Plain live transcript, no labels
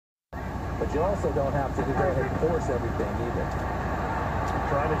but you also don't have to go ahead and force everything either.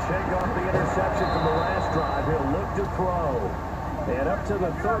 Trying to shake off the interception from the last drive. He'll look to throw. And up to the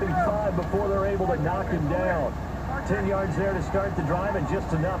 35 before they're able to knock him down. 10 yards there to start the drive, and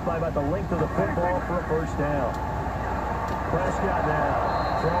just enough by about the length of the football for a first down. Prescott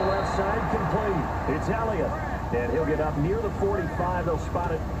now. Throw left side complete. It's Elliott. And he'll get up near the 45. They'll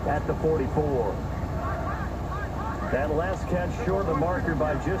spot it at the 44. That last catch short of the marker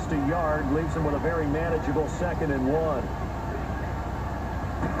by just a yard leaves him with a very manageable 2nd and 1.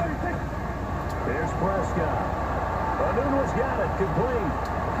 There's Prescott. Anuno's got it, complete.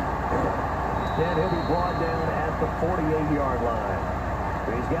 And he'll be brought down at the 48-yard line.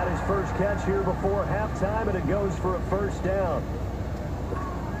 He's got his first catch here before halftime, and it goes for a first down.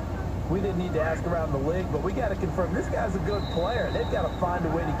 We didn't need to ask around the league, but we got to confirm this guy's a good player. They've got to find a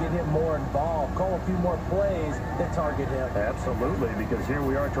way to get him more involved, call a few more plays that target him. Absolutely, because here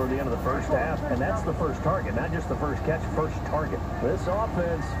we are toward the end of the first half, and that's the first target, not just the first catch, first target. This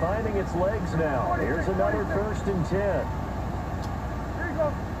offense finding its legs now. Here's another 1st and 10. Here you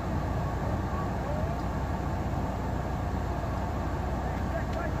go.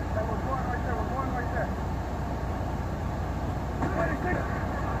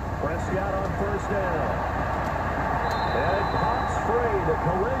 Prescott on first down. And it pops free. The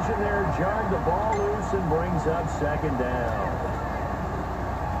collision there jarred the ball loose and brings up 2nd down.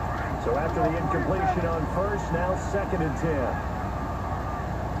 So after the incompletion on first, now 2nd and 10.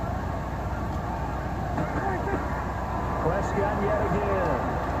 Prescott yet again.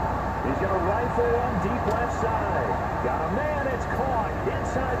 He's going to rifle on deep left side. Got a man. It's caught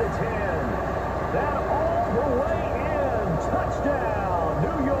inside the 10. That all the way in. Touchdown,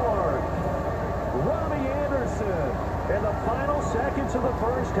 New York. Robbie Anderson in the final seconds of the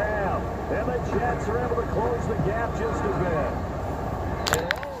first half. And the Jets are able to close the gap just a bit.